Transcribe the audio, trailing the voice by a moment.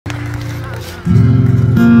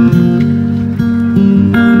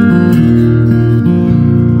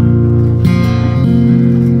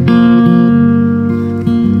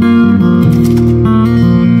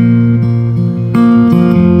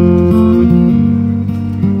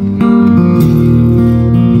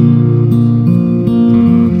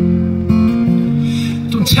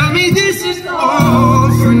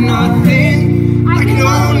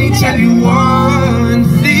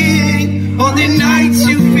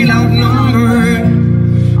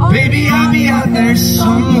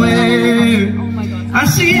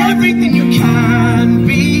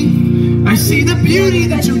beauty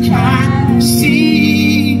that you can't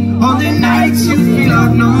see. On the nights you feel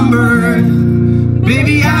outnumbered,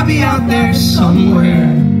 baby, I'll be out there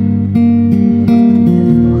somewhere.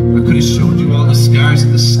 I could have showed you all the scars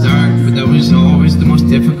at the start, but that was always the most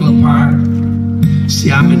difficult part.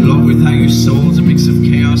 See, I'm in love with how your soul's a mix of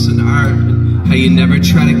chaos and art, and how you never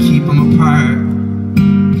try to keep them apart.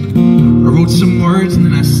 I wrote some words and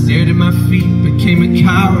then I stared at my feet, became a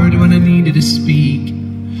coward when I needed to speak.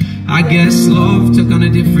 I guess love took on a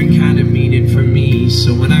different kind of meaning for me,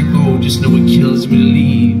 so when I go, just know it kills me to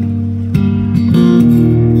leave.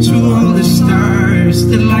 To all the stars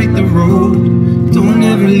that light the road, don't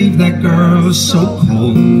ever leave that girl so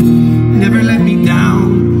cold. Never let me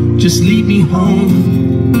down, just lead me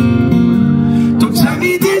home. Don't tell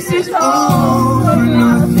me this is all or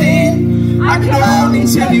nothing, I can only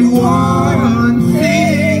tell you one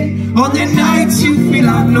thing. On the nights you feel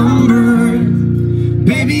outnumbered,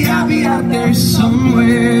 baby, I'll be out there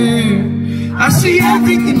somewhere. I see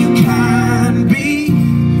everything you can be,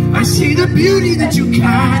 I see the beauty that you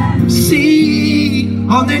can't see.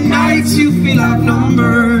 On the nights you feel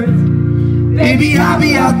outnumbered, baby, I'll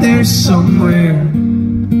be out there somewhere.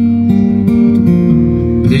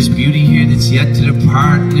 But there's beauty here that's yet to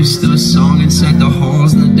depart. There's still a song inside the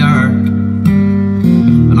halls in the dark.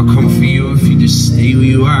 And I'll come for you if you just stay where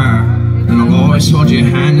you are, and I'll always hold your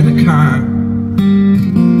hand in the car.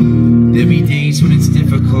 There'll be days when it's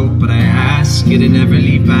difficult, but I ask you to never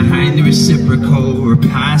leave behind the reciprocal. We're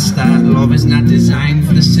past that, love is not designed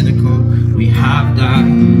for the cynical. We have that,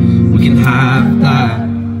 we can have that.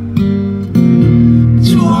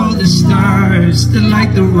 To all the stars that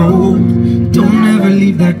light the road, don't ever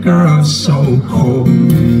leave that girl so cold.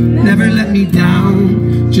 Never let me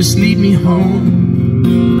down, just lead me home.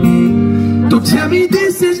 Don't tell me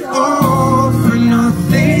this is all for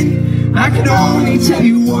nothing, I can only tell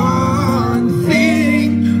you one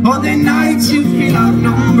thing. On the nights you feel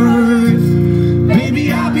outnumbered,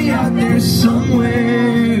 baby, I'll be out there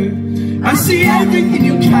somewhere. I see everything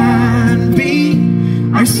you can be,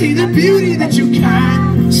 I see the beauty that you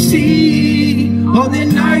can't see. On the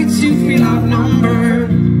nights you feel outnumbered,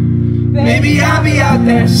 baby, I'll be out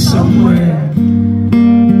there somewhere.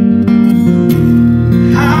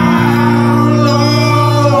 How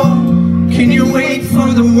long can you wait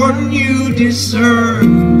for the one you deserve?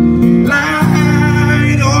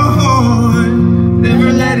 Light on,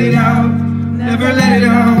 never let it out, never let it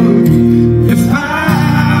out. If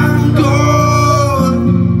I'm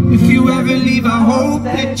gone, if you ever leave, I hope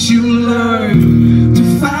that you learn to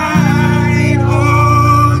fight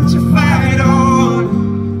on, to fight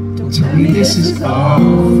on. Don't tell me this is all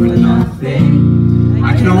for nothing,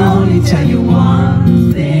 I can only tell you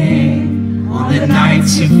one thing. On the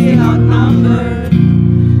nights you feel outnumbered,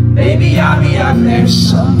 baby, I'll be out there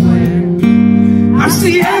somewhere. I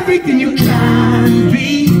see everything you can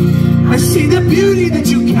be, I see the beauty that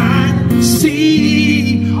you can't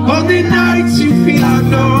see. On the nights you feel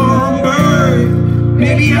outnumbered,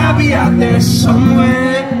 baby, I'll be out there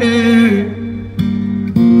somewhere.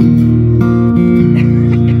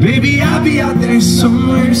 Baby, I'll be out there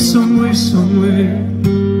somewhere, somewhere, somewhere.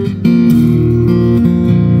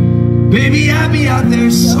 Baby, I'll be out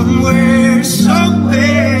there somewhere,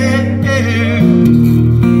 somewhere.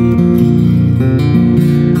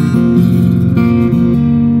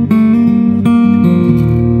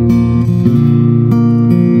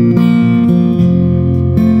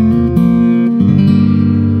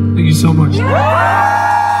 Thank you so much.